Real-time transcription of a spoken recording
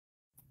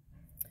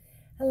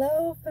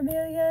Hello,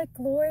 Familia.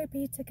 Glory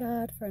be to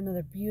God for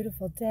another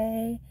beautiful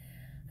day.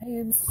 I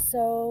am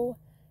so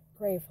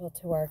grateful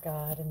to our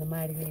God. In the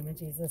mighty name of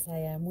Jesus, I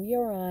am. We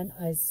are on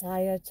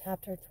Isaiah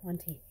chapter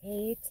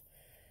 28.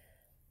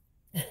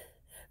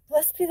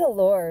 Blessed be the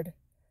Lord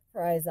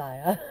for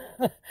Isaiah.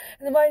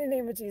 In the mighty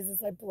name of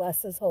Jesus, I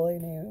bless his holy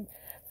name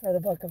for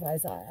the book of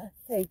Isaiah.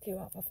 Thank you,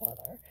 Abba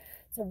Father.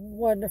 It's a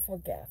wonderful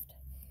gift.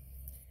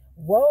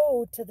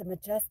 Woe to the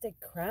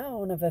majestic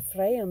crown of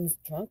Ephraim's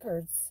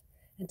drunkards,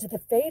 and to the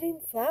fading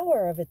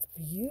flower of its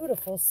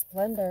beautiful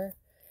splendor,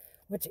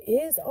 which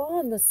is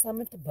on the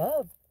summit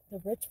above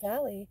the rich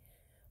valley.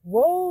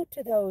 Woe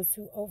to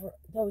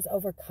those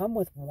overcome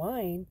with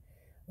wine.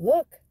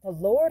 Look, the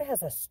Lord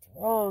has a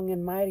strong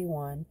and mighty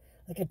one,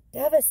 like a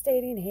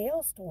devastating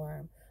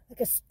hailstorm, like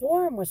a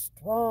storm with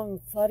strong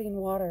flooding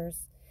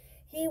waters.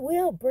 He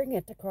will bring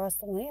it across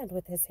the land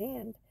with his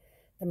hand.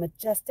 The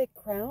majestic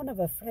crown of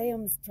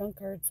Ephraim's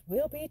drunkards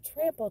will be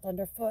trampled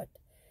underfoot.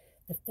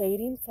 The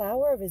fading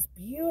flower of his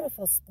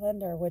beautiful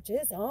splendor, which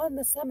is on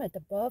the summit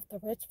above the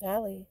rich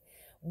valley,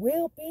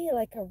 will be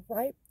like a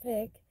ripe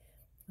fig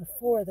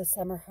before the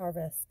summer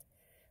harvest.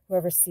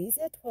 Whoever sees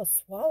it will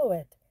swallow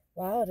it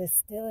while it is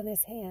still in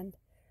his hand.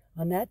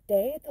 On that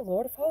day, the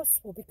Lord of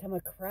hosts will become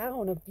a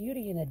crown of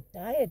beauty and a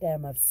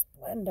diadem of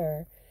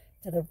splendor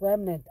to the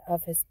remnant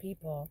of his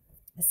people,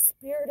 a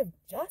spirit of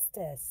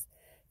justice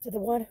to the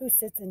one who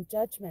sits in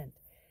judgment,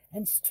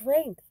 and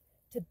strength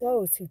to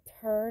those who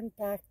turn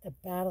back to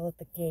battle at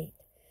the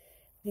gate.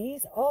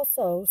 These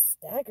also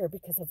stagger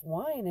because of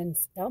wine and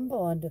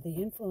stumble under the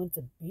influence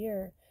of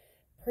beer.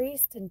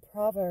 Priest and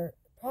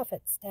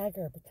prophet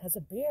stagger because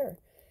of beer.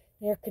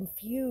 They are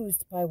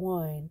confused by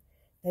wine.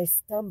 They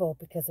stumble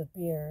because of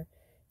beer.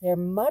 They are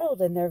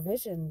muddled in their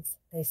visions.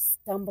 They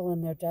stumble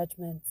in their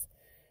judgments.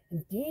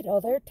 Indeed,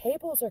 all their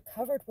tables are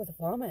covered with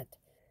vomit.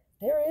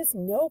 There is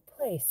no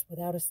place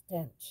without a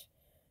stench.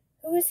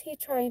 Who is he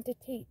trying to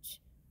teach?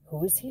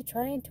 Who is he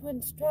trying to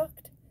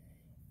instruct?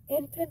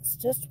 Infants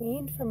just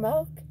weaned from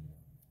milk?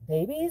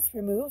 Babies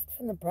removed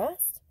from the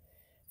breast?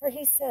 For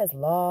he says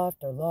law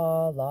after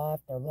law, law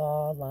after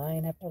law,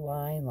 line after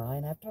line,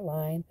 line after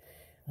line,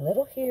 a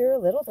little here, a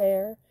little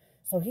there.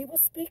 So he will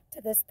speak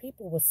to this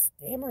people with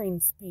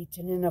stammering speech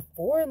and in a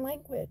foreign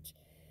language.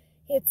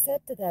 He had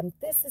said to them,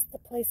 "This is the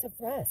place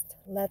of rest.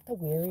 Let the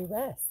weary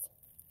rest.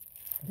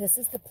 This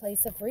is the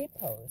place of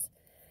repose."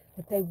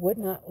 But they would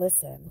not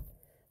listen.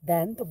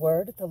 Then the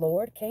word of the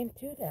Lord came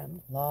to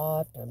them,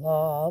 law after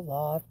law,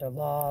 law after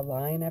law,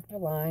 line after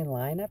line,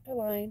 line after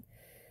line,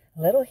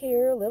 a little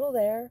here, a little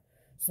there.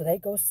 So they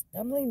go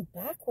stumbling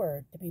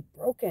backward to be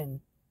broken,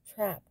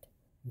 trapped,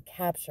 and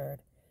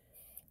captured.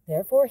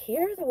 Therefore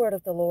hear the word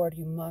of the Lord,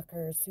 you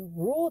mockers who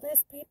rule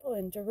this people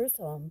in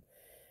Jerusalem.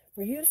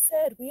 For you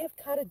said, "We have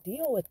cut a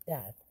deal with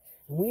death,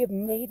 and we have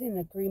made an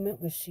agreement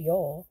with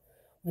Sheol.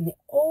 When the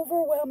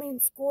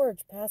overwhelming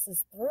scourge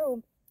passes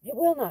through, it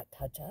will not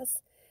touch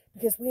us,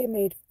 because we have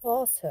made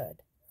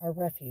falsehood our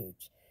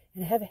refuge,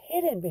 and have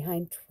hidden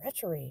behind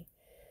treachery."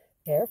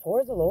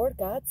 Therefore the Lord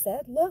God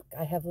said, "Look,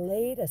 I have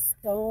laid a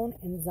stone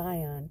in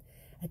Zion,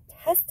 a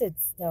tested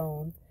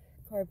stone,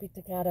 glory be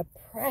to God, a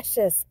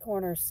precious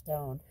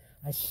cornerstone,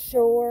 a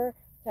sure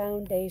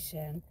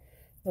foundation.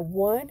 The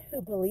one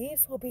who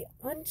believes will be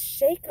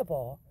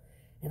unshakable,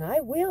 and I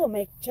will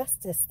make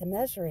justice the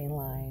measuring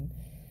line.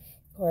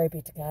 Glory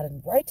be to God,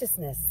 and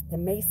righteousness the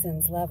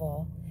mason's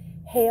level.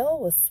 Hail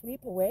will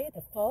sweep away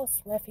the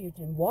false refuge,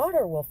 and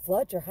water will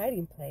flood your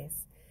hiding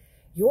place.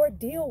 Your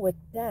deal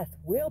with death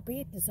will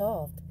be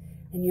dissolved,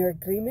 and your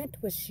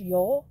agreement with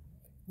Sheol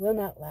will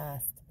not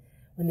last.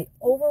 When the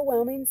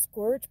overwhelming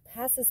scourge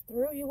passes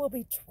through, you will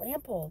be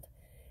trampled.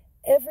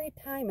 Every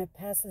time it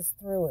passes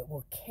through, it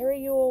will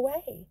carry you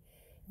away.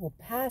 It will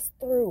pass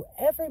through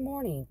every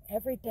morning,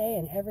 every day,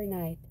 and every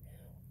night.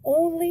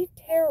 Only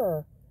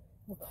terror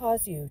will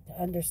cause you to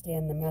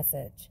understand the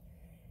message.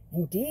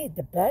 Indeed,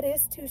 the bed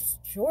is too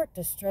short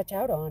to stretch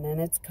out on,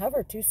 and its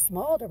cover too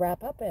small to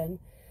wrap up in.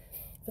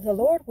 For the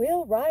Lord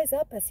will rise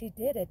up as he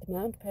did at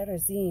Mount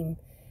Perazim.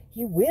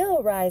 He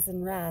will rise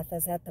in wrath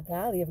as at the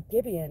valley of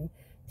Gibeon,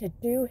 to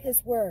do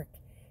his work,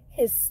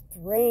 his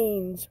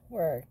strange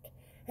work,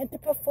 and to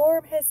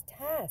perform his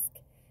task,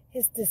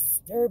 his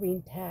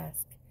disturbing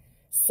task.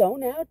 So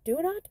now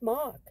do not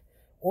mock,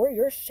 or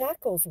your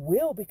shackles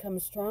will become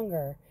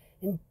stronger.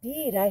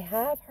 Indeed, I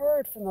have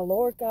heard from the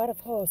Lord God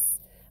of hosts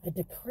a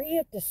decree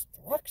of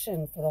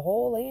destruction for the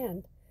whole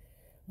land.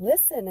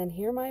 Listen and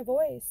hear my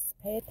voice.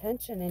 Pay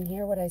attention and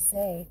hear what I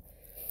say.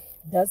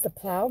 Does the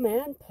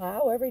plowman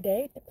plow every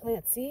day to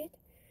plant seed?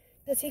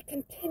 Does he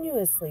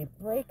continuously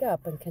break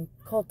up and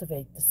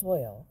cultivate the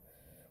soil?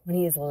 When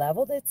he has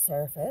leveled its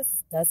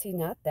surface, does he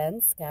not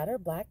then scatter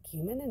black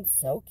cumin and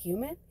sow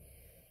cumin?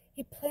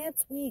 He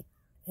plants wheat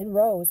in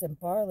rows and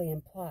barley in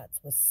plots,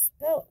 with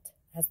spelt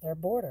as their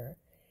border.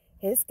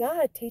 His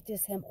God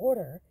teaches him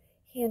order.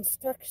 He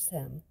instructs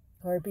him.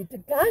 Glory be to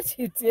God,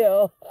 you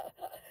do.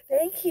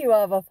 Thank you,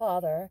 Abba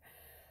Father.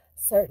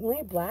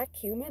 Certainly, black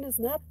cumin is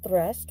not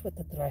threshed with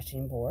the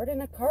threshing board,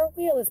 and a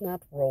cartwheel is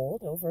not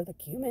rolled over the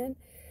cumin.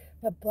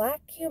 But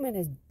black cumin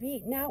is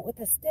beaten out with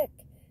a stick,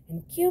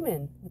 and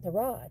cumin with a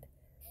rod.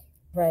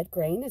 Bread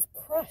grain is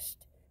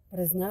crushed, but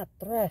is not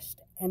threshed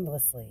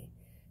endlessly.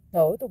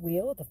 Though the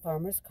wheel of the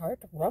farmer's cart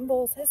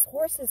rumbles, his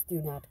horses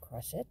do not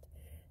crush it.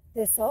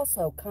 This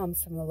also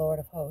comes from the Lord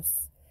of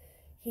hosts.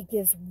 He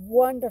gives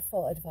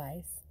wonderful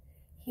advice.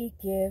 He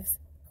gives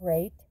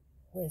great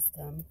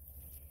wisdom.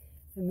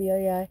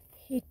 Familia,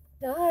 he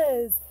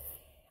does.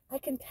 I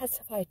can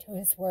testify to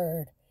his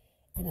word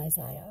in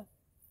Isaiah,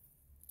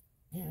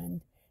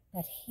 and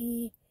that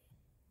he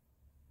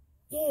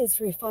is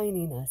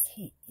refining us.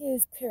 He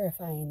is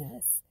purifying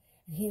us,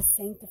 and he is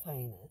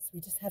sanctifying us. We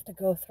just have to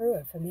go through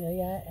it,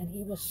 Familia, and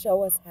he will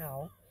show us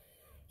how.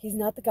 He's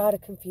not the God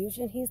of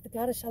confusion. He's the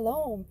God of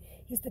shalom.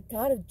 He's the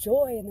God of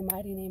joy in the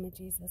mighty name of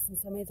Jesus. And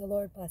so may the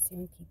Lord bless you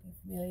and keep you,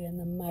 Familia. In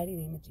the mighty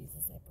name of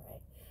Jesus, I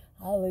pray.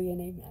 Hallelujah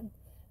and amen.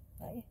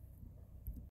 Bye.